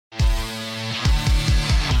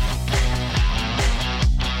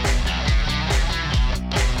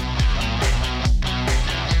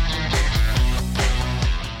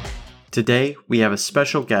Today, we have a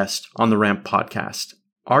special guest on the Ramp podcast.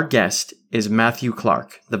 Our guest is Matthew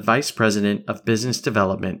Clark, the Vice President of Business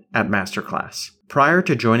Development at MasterClass. Prior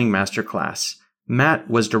to joining MasterClass, Matt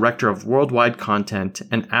was Director of Worldwide Content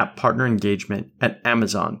and App Partner Engagement at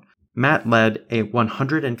Amazon. Matt led a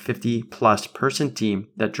 150-plus person team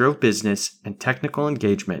that drove business and technical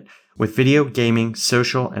engagement with video, gaming,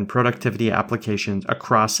 social, and productivity applications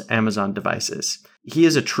across Amazon devices. He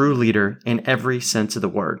is a true leader in every sense of the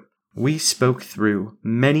word. We spoke through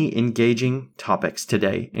many engaging topics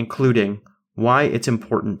today, including why it's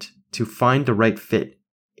important to find the right fit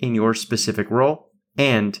in your specific role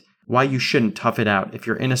and why you shouldn't tough it out if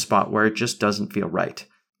you're in a spot where it just doesn't feel right.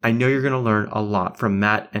 I know you're going to learn a lot from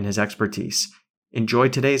Matt and his expertise. Enjoy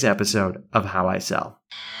today's episode of How I Sell.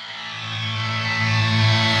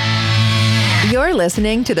 You're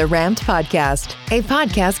listening to the Ramped Podcast, a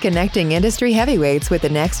podcast connecting industry heavyweights with the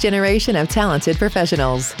next generation of talented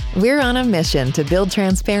professionals. We're on a mission to build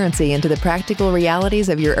transparency into the practical realities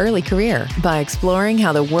of your early career by exploring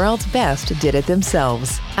how the world's best did it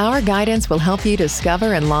themselves. Our guidance will help you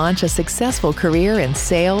discover and launch a successful career in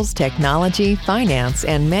sales, technology, finance,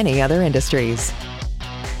 and many other industries.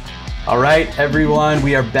 All right, everyone,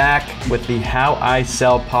 we are back with the How I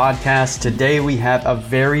Sell podcast. Today we have a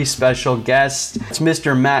very special guest. It's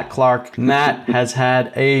Mr. Matt Clark. Matt has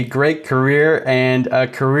had a great career and a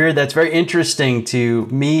career that's very interesting to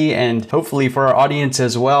me and hopefully for our audience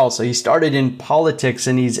as well. So he started in politics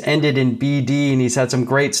and he's ended in BD and he's had some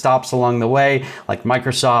great stops along the way like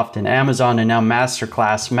Microsoft and Amazon and now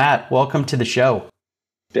MasterClass. Matt, welcome to the show.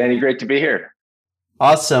 Danny, great to be here.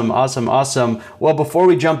 Awesome. Well, before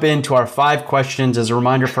we jump into our 5 questions, as a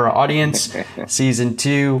reminder for our audience, season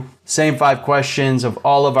 2, same 5 questions of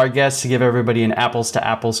all of our guests to give everybody an apples to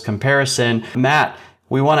apples comparison. Matt,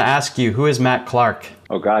 we want to ask you, who is Matt Clark?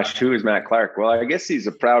 Oh gosh, who is Matt Clark? Well, I guess he's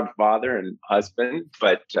a proud father and husband,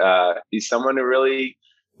 but he's someone who really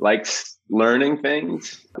likes learning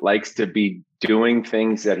things, likes to be doing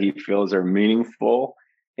things that he feels are meaningful.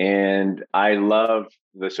 And I love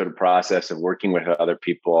the sort of process of working with other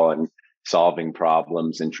people and solving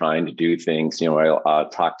problems and trying to do things. I'll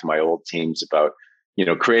talk to my old teams about,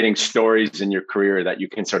 creating stories in your career that you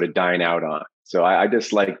can sort of dine out on. So I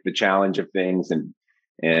just like the challenge of things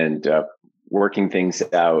and working things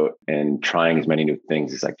out and trying as many new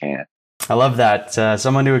things as I can. I love that.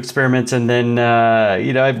 Someone who experiments and then,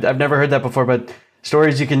 I've never heard that before, but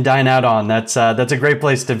stories you can dine out on. That's a great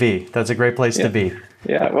place to be. That's a great place to be.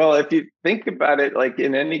 Yeah. Well, if you think about it, like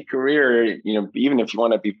in any career, even if you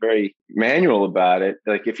want to be very manual about it,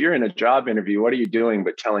 like if you're in a job interview, what are you doing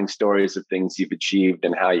but telling stories of things you've achieved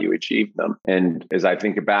and how you achieved them? And as I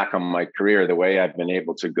think back on my career, the way I've been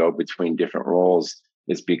able to go between different roles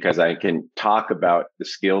is because I can talk about the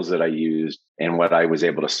skills that I used and what I was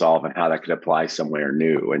able to solve and how that could apply somewhere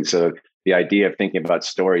new. And so the idea of thinking about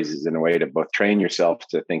stories is in a way to both train yourself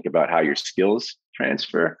to think about how your skills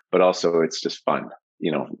transfer, but also it's just fun.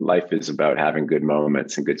 Life is about having good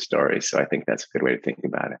moments and good stories. So I think that's a good way to think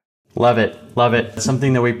about it. Love it.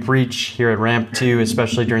 Something that we preach here at Ramp 2,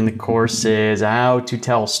 especially during the course, is how to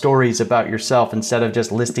tell stories about yourself instead of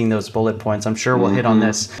just listing those bullet points. I'm sure we'll hit on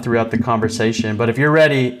this throughout the conversation. But if you're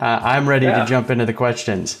ready, I'm ready to jump into the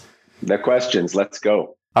questions. The questions, let's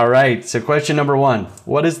go. All right. So question number 1,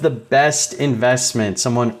 what is the best investment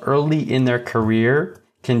someone early in their career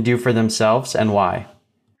can do for themselves and why?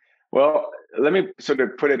 Well, let me sort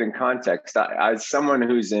of put it in context. As someone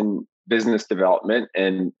who's in business development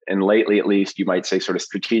and lately, at least, you might say sort of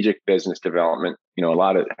strategic business development, a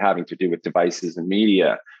lot of having to do with devices and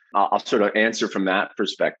media, I'll sort of answer from that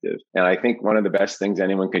perspective. And I think one of the best things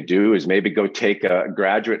anyone could do is maybe go take a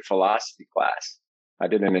graduate philosophy class. I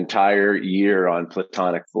did an entire year on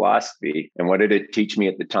Platonic philosophy. And what did it teach me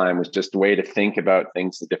at the time was just a way to think about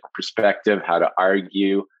things in a different perspective, how to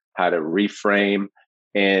argue, how to reframe.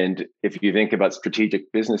 And if you think about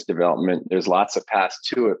strategic business development, there's lots of paths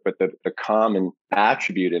to it, but the common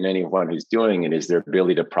attribute in anyone who's doing it is their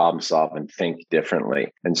ability to problem solve and think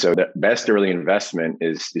differently. And so the best early investment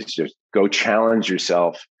is just go challenge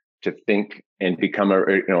yourself to think and become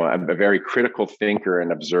a very critical thinker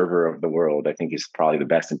and observer of the world. I think is probably the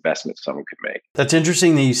best investment someone could make. That's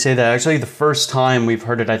interesting that you say that. Actually, the first time we've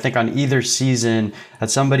heard it, I think on either season,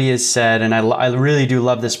 that somebody has said, and I really do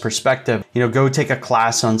love this perspective, go take a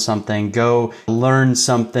class on something, go learn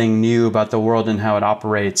something new about the world and how it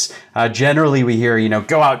operates. Generally, we hear,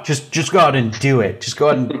 go out, just go out and do it. Just go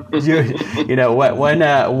out and do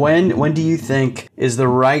it. When do you think is the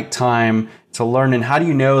right time to learn, and how do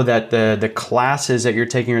you know that the classes that you're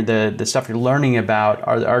taking or the stuff you're learning about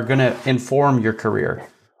are going to inform your career?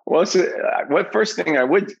 Well, so what first thing I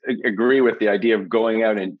would agree with the idea of going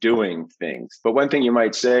out and doing things. But one thing you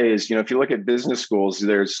might say is, if you look at business schools,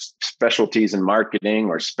 there's specialties in marketing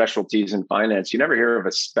or specialties in finance. You never hear of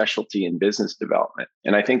a specialty in business development.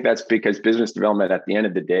 And I think that's because business development at the end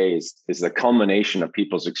of the day is the culmination of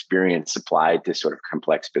people's experience applied to sort of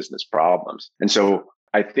complex business problems. And so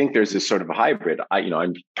I think there's this sort of a hybrid.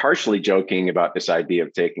 I'm partially joking about this idea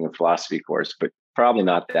of taking a philosophy course, but probably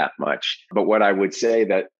not that much. But what I would say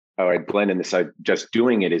that I'd blend in this, just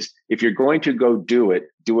doing it is, if you're going to go do it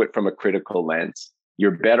from a critical lens.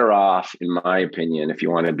 You're better off, in my opinion, if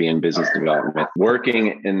you want to be in business development,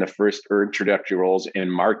 working in the first introductory roles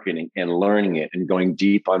in marketing and learning it and going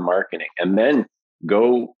deep on marketing, and then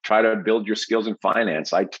go try to build your skills in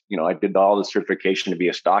finance. I did all the certification to be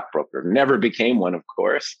a stockbroker. Never became one, of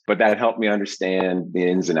course, but that helped me understand the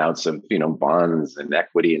ins and outs of, bonds and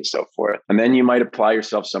equity and so forth. And then you might apply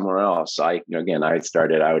yourself somewhere else. I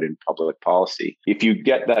started out in public policy. If you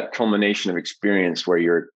get that culmination of experience where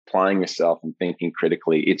you're applying yourself and thinking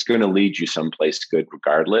critically, it's going to lead you someplace good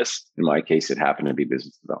regardless. In my case, it happened to be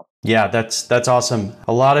business development. Yeah, that's awesome.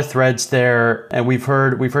 A lot of threads there, and we've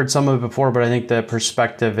heard some of it before, but I think the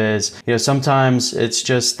perspective is, sometimes it's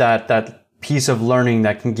just that piece of learning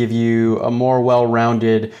that can give you a more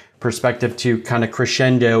well-rounded perspective to kind of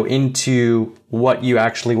crescendo into what you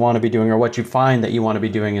actually want to be doing or what you find that you want to be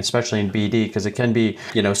doing, especially in BD, because it can be,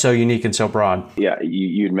 so unique and so broad. Yeah,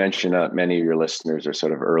 you'd mentioned many of your listeners are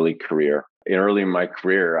sort of early career. Early in my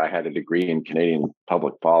career, I had a degree in Canadian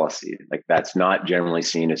public policy. Like, that's not generally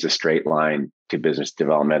seen as a straight line to business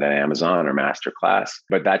development at Amazon or MasterClass.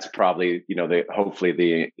 But that's probably,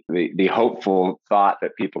 hopefully the hopeful thought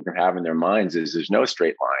that people can have in their minds is there's no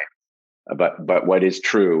straight line. But what is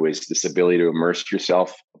true is this ability to immerse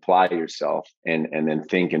yourself, apply yourself, and then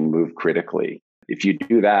think and move critically. If you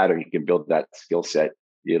do that, or you can build that skill set,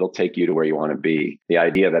 it'll take you to where you want to be. The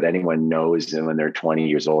idea that anyone knows when they're 20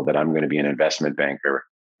 years old that I'm going to be an investment banker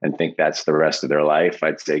and think that's the rest of their life,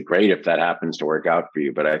 I'd say great if that happens to work out for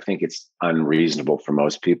you. But I think it's unreasonable for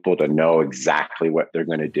most people to know exactly what they're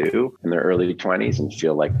going to do in their early 20s and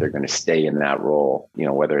feel like they're going to stay in that role,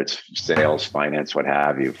 whether it's sales, finance, what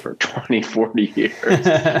have you, for 20, 40 years.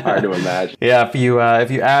 Hard to imagine. Yeah, if you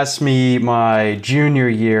asked me my junior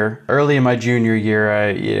year, early in my junior year,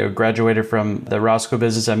 I graduated from the Roscoe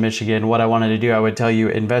Business at Michigan. What I wanted to do, I would tell you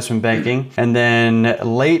investment banking. And then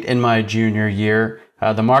late in my junior year,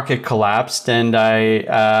 the market collapsed, and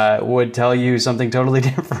I would tell you something totally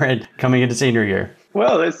different coming into senior year.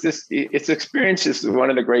 Well, it's experience is one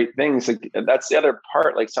of the great things. Like, that's the other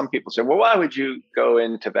part. Like, some people say, well, why would you go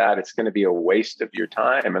into that? It's going to be a waste of your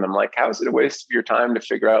time. And I'm like, how is it a waste of your time to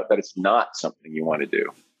figure out that it's not something you want to do?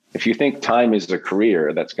 If you think time is a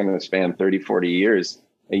career that's going to span 30, 40 years,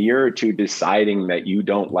 a year or two deciding that you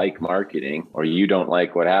don't like marketing or you don't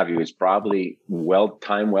like what have you is probably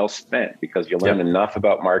time well spent, because you learn enough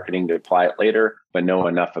about marketing to apply it later, but know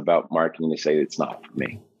enough about marketing to say it's not for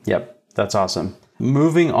me. Yep, that's awesome.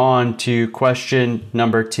 Moving on to question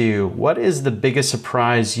number 2. What is the biggest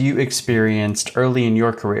surprise you experienced early in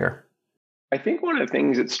your career? I think one of the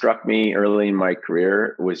things that struck me early in my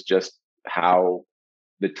career was just how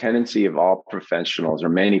the tendency of all professionals, or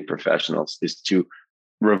many professionals, is to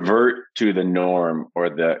revert to the norm or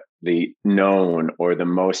the known or the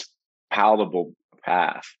most palatable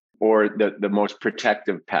path or the most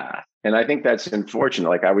protective path. And I think that's unfortunate.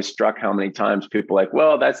 Like, I was struck how many times people are like,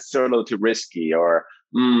 well, that's sort of too risky, or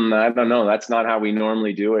I don't know, that's not how we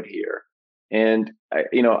normally do it here. And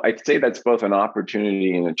I'd say that's both an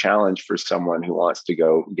opportunity and a challenge for someone who wants to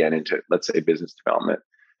go get into, let's say, business development.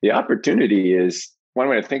 The opportunity is, one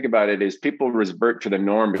way to think about it is, people revert to the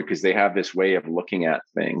norm because they have this way of looking at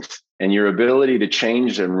things. And your ability to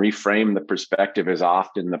change and reframe the perspective is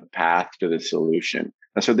often the path to the solution.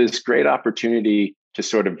 And so there's great opportunity to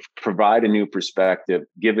sort of provide a new perspective,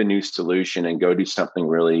 give a new solution, and go do something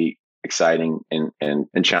really exciting and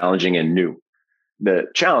challenging and new. The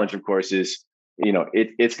challenge, of course, is,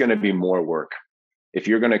 it's going to be more work. If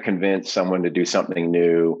you're going to convince someone to do something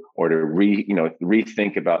new or to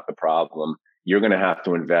rethink about the problem, you're going to have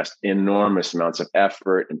to invest enormous amounts of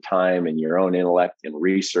effort and time and your own intellect and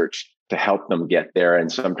research to help them get there.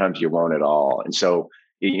 And sometimes you won't at all. And so,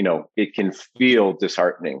 it can feel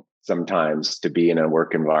disheartening sometimes to be in a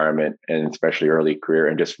work environment, and especially early career,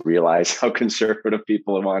 and just realize how conservative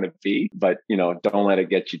people want to be. But, don't let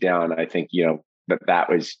it get you down. I think,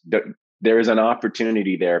 there is an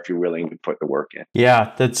opportunity there if you're willing to put the work in.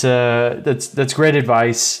 Yeah, that's great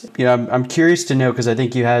advice. I'm curious to know, because I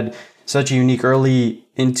think you had such a unique early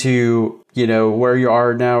into, where you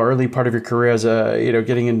are now, early part of your career as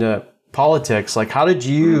getting into politics, like how did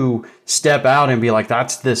you step out and be like,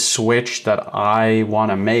 that's the switch that I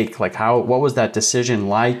want to make? Like what was that decision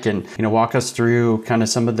like? And, walk us through kind of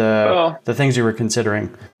some of the things you were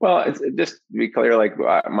considering. Well, just to be clear, like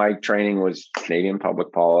my training was Canadian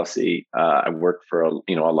public policy. I worked for a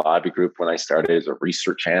lobby group when I started as a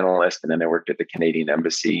research analyst, and then I worked at the Canadian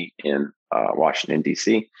Embassy in Washington,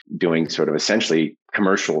 D.C., doing sort of essentially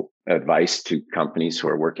commercial advice to companies who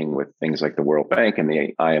are working with things like the World Bank and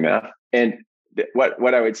the IMF. And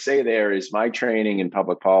what I would say there is my training in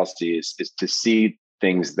public policy is to see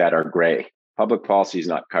things that are gray. Public policy is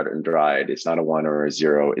not cut and dried. It's not a 1 or a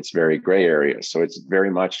 0. It's very gray area. So it's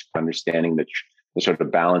very much understanding the sort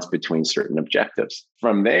of balance between certain objectives.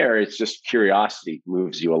 From there, it's just curiosity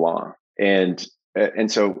moves you along. And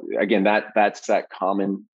so again, that's that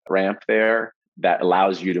common ramp there that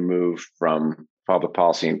allows you to move from public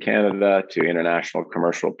policy in Canada to international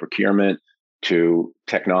commercial procurement to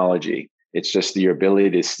technology. It's just your ability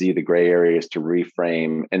to see the gray areas, to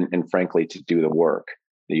reframe, and frankly, to do the work.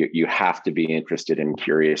 You have to be interested in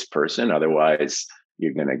curious person. Otherwise,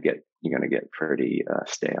 you're going to get pretty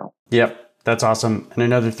stale. Yep. That's awesome. And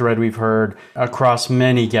another thread we've heard across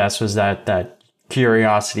many guests was that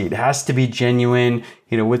curiosity. It has to be genuine.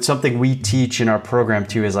 With something we teach in our program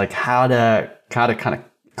too is like how to kind of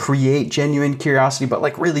create genuine curiosity, but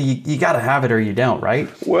like really you got to have it or you don't, right?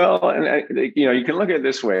 Well, and you can look at it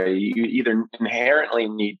this way. You either inherently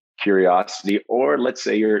need curiosity, or let's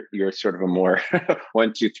say you're sort of a more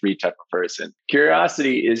 1, 2, 3 type of person.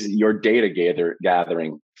 Curiosity is your data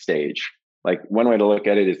gathering stage. Like one way to look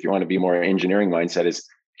at it, if you want to be more engineering mindset, is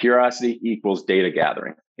curiosity equals data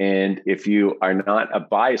gathering. And if you are not a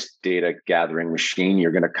biased data gathering machine,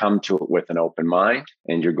 you're going to come to it with an open mind,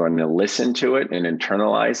 and you're going to listen to it and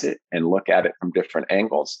internalize it and look at it from different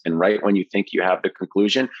angles. And right when you think you have the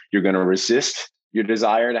conclusion, you're going to resist your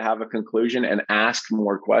desire to have a conclusion and ask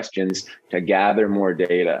more questions to gather more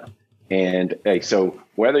data. And so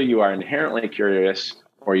whether you are inherently curious,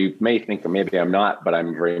 or you may think, or maybe I'm not, but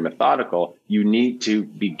I'm very methodical, you need to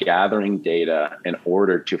be gathering data in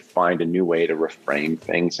order to find a new way to reframe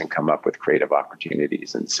things and come up with creative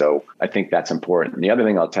opportunities. And so I think that's important. And the other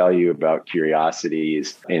thing I'll tell you about curiosity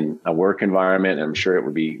is in a work environment, and I'm sure it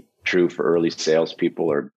would be true for early salespeople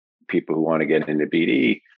or people who want to get into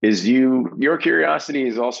BD, is your curiosity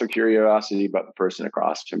is also curiosity about the person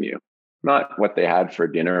across from you. Not what they had for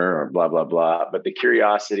dinner or blah, blah, blah, but the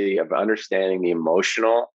curiosity of understanding the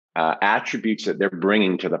emotional attributes that they're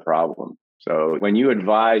bringing to the problem. So when you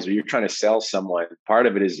advise or you're trying to sell someone, part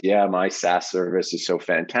of it is, my SaaS service is so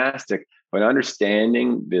fantastic, but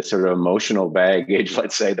understanding the sort of emotional baggage,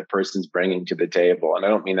 let's say, the person's bringing to the table. And I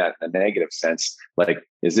don't mean that in a negative sense. Like,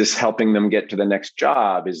 is this helping them get to the next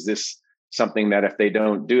job? Is this something that if they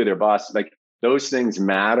don't do, their boss, like, those things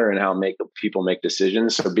matter and how people make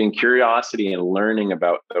decisions. So being curiosity and learning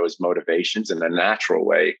about those motivations in a natural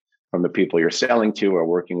way from the people you're selling to or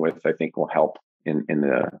working with, I think will help in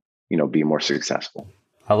the, be more successful.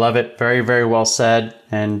 I love it. Very, very well said.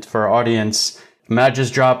 And for our audience, Matt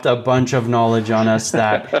just dropped a bunch of knowledge on us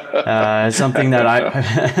that is something that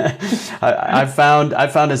I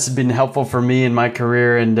found it's been helpful for me in my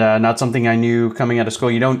career, and not something I knew coming out of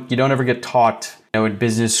school. You don't ever get taught, in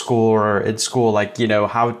business school or in school, like,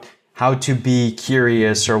 how to be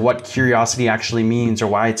curious or what curiosity actually means or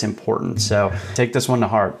why it's important. So take this one to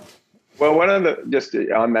heart. Well, just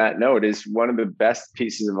on that note, is one of the best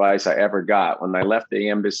pieces of advice I ever got when I left the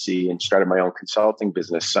embassy and started my own consulting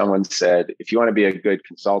business. Someone said, if you want to be a good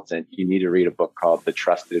consultant, you need to read a book called The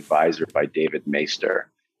Trusted Advisor by David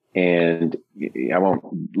Maister. And I won't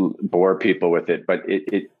bore people with it, but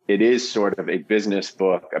it is sort of a business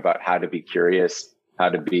book about how to be curious, how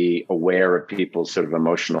to be aware of people's sort of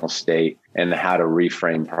emotional state, and how to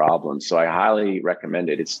reframe problems. So I highly recommend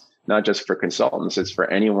it. It's not just for consultants, it's for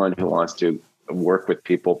anyone who wants to work with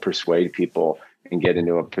people, persuade people, and get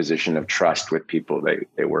into a position of trust with people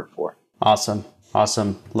they work for. Awesome.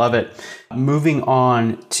 Love it. Moving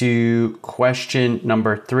on to question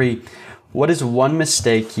number 3. What is one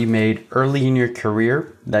mistake you made early in your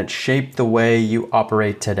career that shaped the way you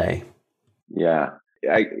operate today? Yeah,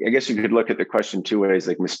 I guess you could look at the question 2 ways,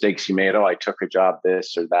 like mistakes you made. Oh, I took a job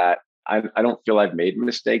this or that. I don't feel I've made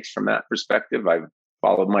mistakes from that perspective. I've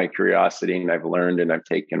followed my curiosity and I've learned and I've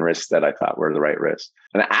taken risks that I thought were the right risks.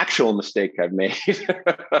 An actual mistake I've made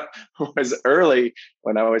was early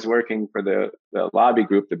when I was working for the lobby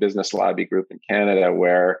group, the business lobby group in Canada,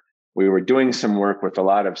 where we were doing some work with a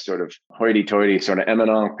lot of sort of hoity-toity, sort of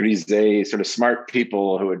eminent grisé, sort of smart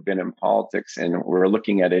people who had been in politics. And we were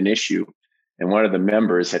looking at an issue. And one of the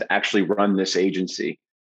members had actually run this agency.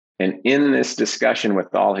 And in this discussion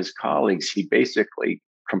with all his colleagues, he basically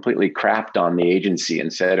completely crapped on the agency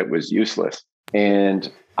and said it was useless.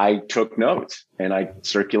 And I took notes and I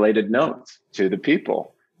circulated notes to the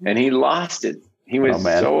people, and he lost it. He was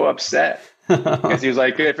so upset because he was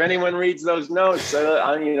like, if anyone reads those notes,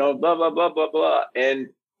 blah, blah, blah, blah, blah. And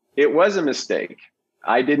it was a mistake.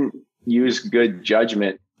 I didn't use good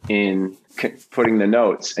judgment in putting the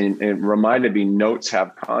notes, and it reminded me notes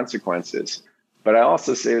have consequences. But I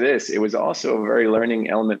also say this, it was also a very learning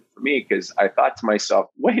element for me, because I thought to myself,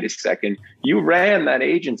 wait a second, you ran that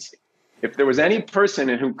agency. If there was any person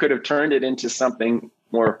who could have turned it into something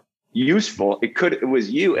more useful, it was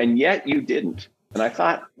you, and yet you didn't. And I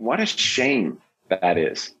thought, what a shame that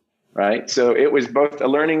is, right? So it was both a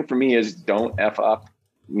learning for me is don't F up,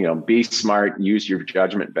 be smart, use your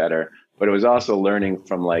judgment better. But it was also learning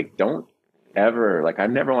from don't ever, I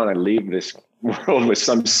never want to leave this world with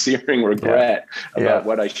some searing regret about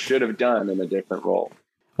what I should have done in a different role.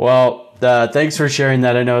 Well, thanks for sharing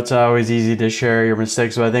that. I know it's always easy to share your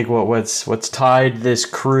mistakes, but I think what's tied this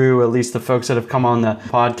crew, at least the folks that have come on the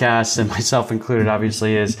podcast, and myself included,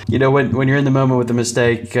 obviously, is when you're in the moment with the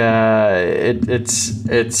mistake,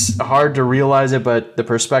 it's hard to realize it, but the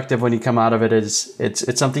perspective when you come out of it is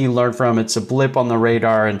it's something you learn from. It's a blip on the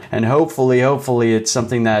radar, and hopefully it's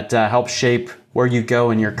something that helps shape where you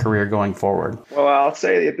go in your career going forward. Well, I'll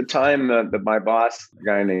say at the time that my boss, a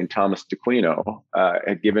guy named Thomas DeQuino,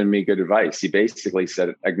 had given me good advice. He basically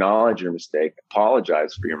said, acknowledge your mistake,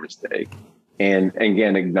 apologize for your mistake, and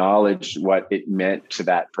again, acknowledge what it meant to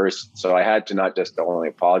that person. So I had to not just only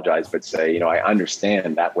apologize, but say, I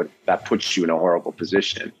understand that puts you in a horrible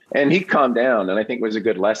position. And he calmed down, and I think it was a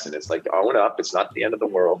good lesson. It's own up. It's not the end of the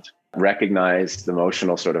world. Recognize the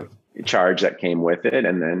emotional sort of charge that came with it,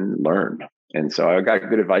 and then learn. And so I got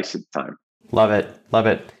good advice at the time. Love it.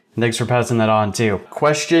 And thanks for passing that on too.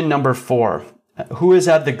 Question number 4. Who has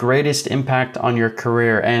had the greatest impact on your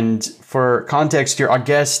career? And for context, our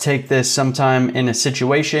guests take this sometime in a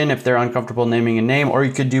situation if they're uncomfortable naming a name, or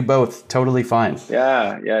you could do both. Totally fine.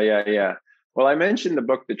 Yeah. Well, I mentioned the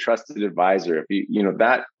book, The Trusted Advisor.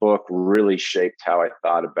 That book really shaped how I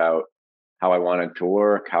thought about how I wanted to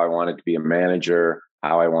work, how I wanted to be a manager,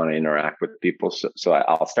 how I want to interact with people. So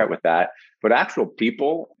I'll start with that. But actual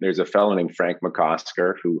people, there's a fellow named Frank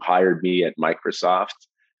McCosker who hired me at Microsoft.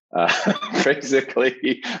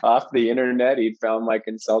 Basically, off the internet, he found my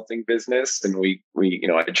consulting business, and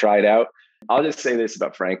I tried out. I'll just say this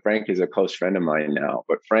about Frank. Frank is a close friend of mine now,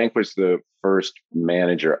 but Frank was the first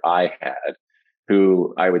manager I had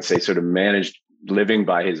who I would say sort of managed living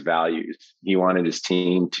by his values. He wanted his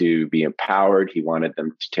team to be empowered. He wanted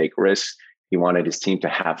them to take risks. He wanted his team to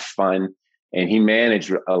have fun, and he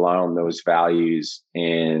managed along those values.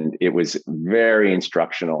 And it was very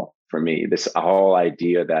instructional for me. This whole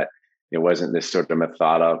idea that it wasn't this sort of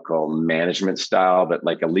methodical management style, but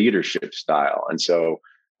like a leadership style. And so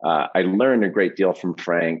I learned a great deal from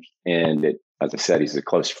Frank. And as I said, he's a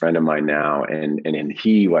close friend of mine now. And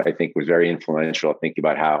he, what I think was very influential, thinking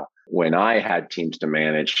about how when I had teams to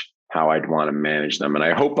manage, how I'd want to manage them. And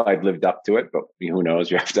I hope I've lived up to it, but who knows?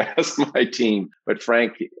 You have to ask my team. But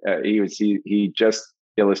Frank, he just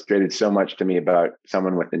illustrated so much to me about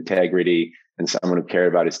someone with integrity and someone who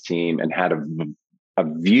cared about his team and had a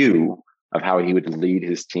view of how he would lead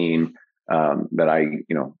his team that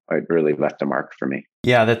it really left a mark for me.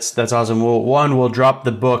 Yeah, that's awesome. Well, one, we'll drop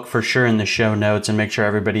the book for sure in the show notes and make sure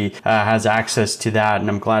everybody has access to that. And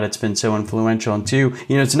I'm glad it's been so influential. And two,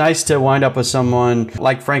 it's nice to wind up with someone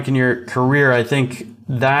like Frank in your career. I think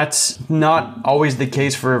that's not always the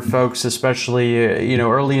case for folks, especially,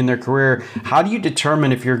 early in their career. How do you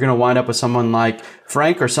determine if you're going to wind up with someone like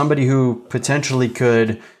Frank or somebody who potentially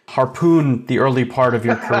could harpoon the early part of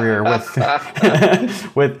your career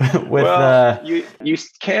you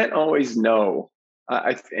can't always know.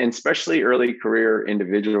 And especially early career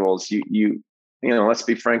individuals, let's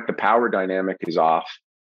be frank, the power dynamic is off,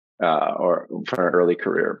 or for an early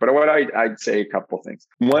career. But what I'd say a couple of things.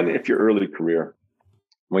 One, if you're early career,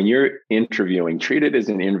 when you're interviewing, treat it as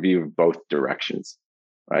an interview of both directions,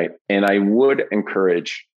 right? And I would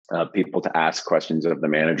encourage people to ask questions of the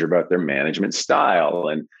manager about their management style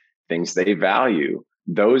and things they value.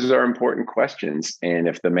 Those are important questions. And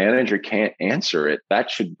if the manager can't answer it, that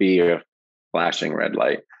should be a flashing red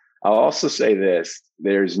light. I'll also say this,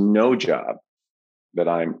 there's no job that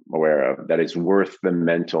I'm aware of that is worth the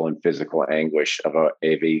mental and physical anguish of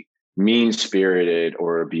a mean-spirited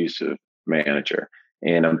or abusive manager.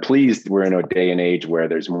 And I'm pleased we're in a day and age where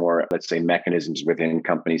there's more, let's say, mechanisms within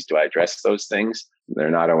companies to address those things. They're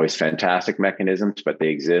not always fantastic mechanisms, but they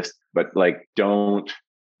exist. But don't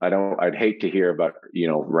I'd hate to hear about,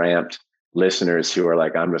 ramped listeners who are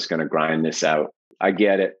like, I'm just going to grind this out. I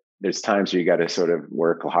get it. There's times where you got to sort of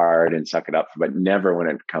work hard and suck it up, but never when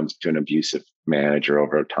it comes to an abusive manager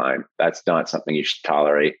over time. That's not something you should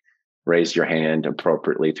tolerate. Raise your hand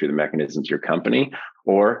appropriately through the mechanisms of your company,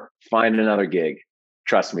 or find another gig.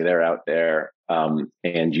 Trust me, they're out there,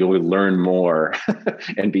 and you'll learn more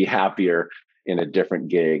and be happier in a different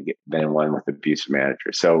gig than one with abusive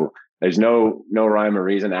manager. So there's no rhyme or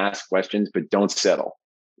reason. Ask questions, but don't settle.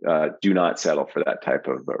 Do not settle for that type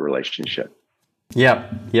of relationship.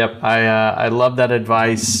 Yep. I love that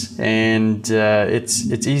advice, and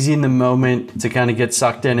it's easy in the moment to kind of get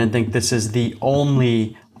sucked in and think this is the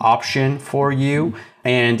only option for you.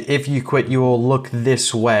 And if you quit, you will look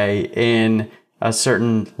this way in a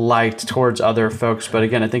certain light towards other folks. But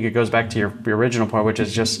again, I think it goes back to your original point, which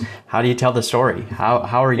is just how do you tell the story? How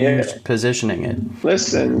are you positioning it?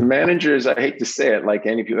 Listen, managers, I hate to say it, like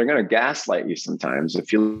any people, they're going to gaslight you sometimes.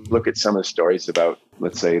 If you look at some of the stories about,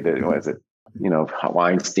 let's say,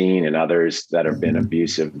 Weinstein and others that have been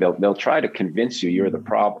abusive, they'll try to convince you're the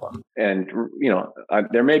problem. And,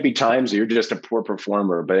 there may be times you're just a poor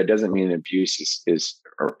performer, but it doesn't mean abuse is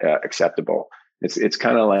acceptable. It's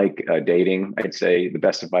kind of like dating. I'd say the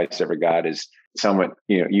best advice I ever got is someone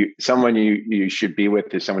you should be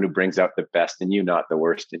with is someone who brings out the best in you, not the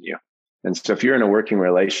worst in you. And so if you're in a working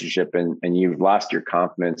relationship and you've lost your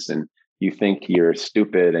confidence and you think you're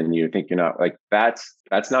stupid and you think you're not, like, that's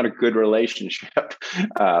not a good relationship.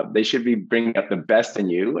 They should be bringing out the best in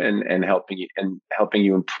you and helping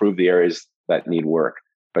you improve the areas that need work.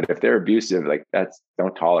 But if they're abusive, like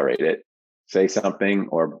don't tolerate it. Say something,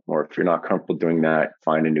 or if you're not comfortable doing that,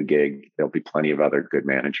 find a new gig. There'll be plenty of other good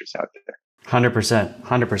managers out there.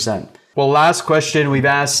 100%. Well, last question. We've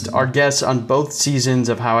asked our guests on both seasons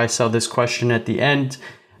of How I Sell this question at the end.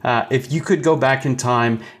 If you could go back in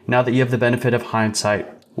time, now that you have the benefit of hindsight,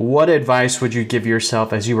 what advice would you give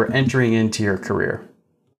yourself as you were entering into your career?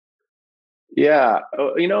 Yeah,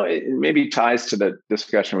 it maybe ties to the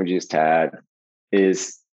discussion we just had,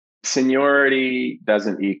 is seniority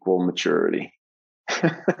doesn't equal maturity.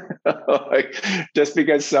 Like, just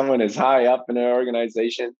because someone is high up in an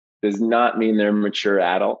organization does not mean they're a mature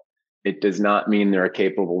adult. It does not mean they're a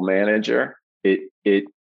capable manager. It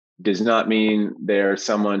does not mean they're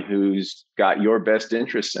someone who's got your best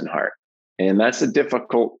interests in heart. And that's a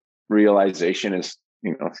difficult realization. It's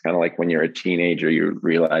kind of like when you're a teenager, you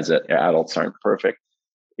realize that adults aren't perfect.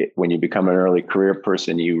 When you become an early career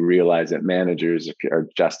person, you realize that managers are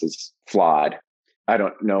just as flawed. I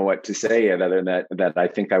don't know what to say other than that I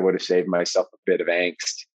think I would have saved myself a bit of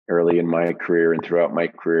angst early in my career and throughout my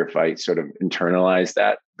career if I sort of internalized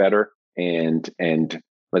that better. And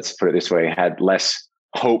let's put it this way, had less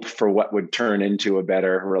hope for what would turn into a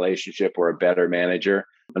better relationship or a better manager.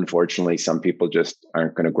 Unfortunately, some people just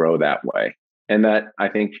aren't going to grow that way. And that, I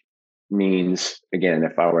think, means, again,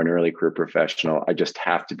 if I were an early career professional, I just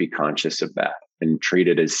have to be conscious of that and treat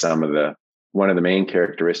it as one of the main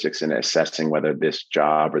characteristics in assessing whether this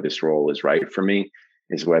job or this role is right for me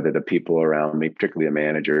is whether the people around me, particularly the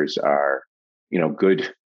managers, are,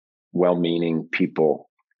 good, well-meaning people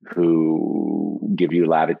who give you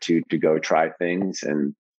latitude to go try things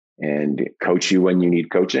and coach you when you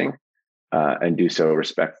need coaching, and do so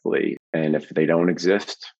respectfully. And if they don't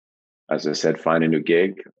exist, as I said, find a new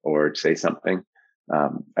gig or say something.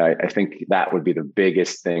 I think that would be the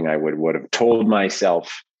biggest thing I would have told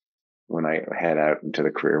myself when I head out into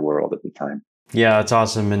the career world at the time. Yeah, it's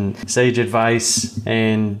awesome and sage advice.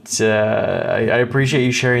 And I appreciate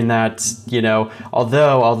you sharing that.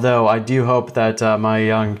 Although I do hope that my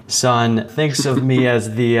young son thinks of me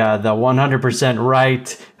as the 100%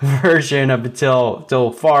 right version up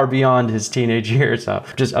until far beyond his teenage years. So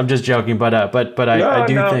I'm just joking, but I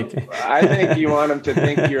do think I think you want him to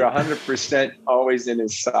think you're 100% always in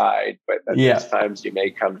his side, but there's times you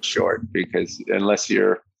may come short because unless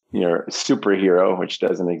you're a superhero, which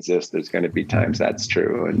doesn't exist, there's going to be times that's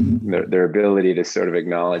true. And their ability to sort of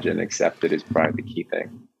acknowledge and accept it is probably the key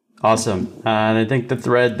thing. Awesome. And I think the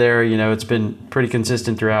thread there, it's been pretty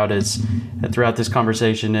consistent throughout this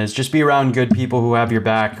conversation is just be around good people who have your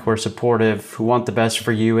back, who are supportive, who want the best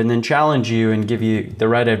for you, and then challenge you and give you the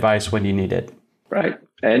right advice when you need it. Right.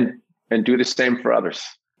 And do the same for others.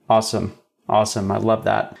 Awesome. I love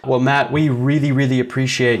that. Well, Matt, we really, really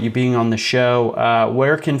appreciate you being on the show.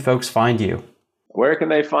 Where can folks find you? Where can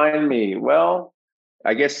they find me? Well,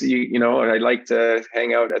 I guess, I like to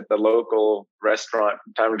hang out at the local restaurant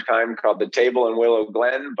from time to time called The Table in Willow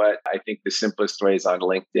Glen, but I think the simplest way is on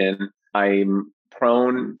LinkedIn. I'm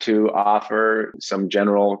prone to offer some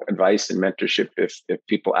general advice and mentorship if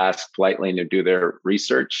people ask politely and to do their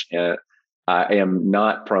research. I am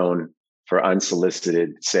not prone for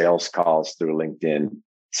unsolicited sales calls through LinkedIn,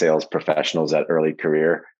 sales professionals at early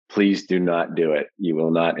career. Please do not do it. You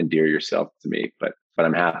will not endear yourself to me, but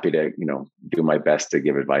I'm happy to, do my best to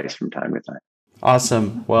give advice from time to time.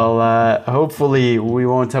 Awesome. Well, hopefully we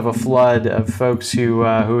won't have a flood of folks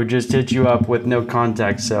who just hit you up with no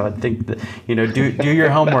context. So I think that, do your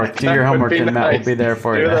homework. Do your homework, and Matt will be there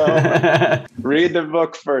for you. Read the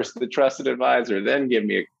book first, The Trusted Advisor, then give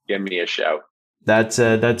me a shout. That's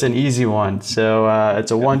an easy one. So it's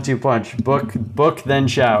a 1-2 punch. Book, then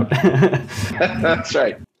shout. That's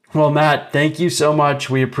right. Well, Matt, thank you so much.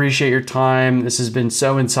 We appreciate your time. This has been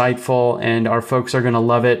so insightful, and our folks are going to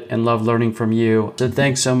love it and love learning from you. So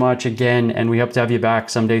thanks so much again, and we hope to have you back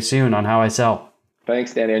someday soon on How I Sell.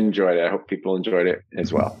 Thanks, Dan. I enjoyed it. I hope people enjoyed it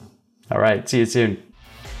as well. All right. See you soon.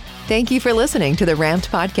 Thank you for listening to the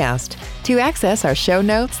Ramped Podcast. To access our show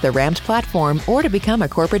notes, the Ramped platform, or to become a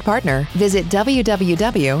corporate partner, visit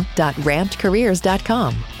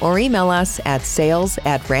www.rampedcareers.com or email us at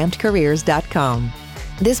sales@rampedcareers.com.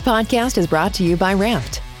 This podcast is brought to you by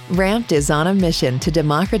Ramped. Ramped is on a mission to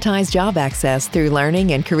democratize job access through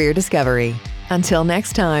learning and career discovery. Until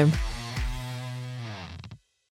next time.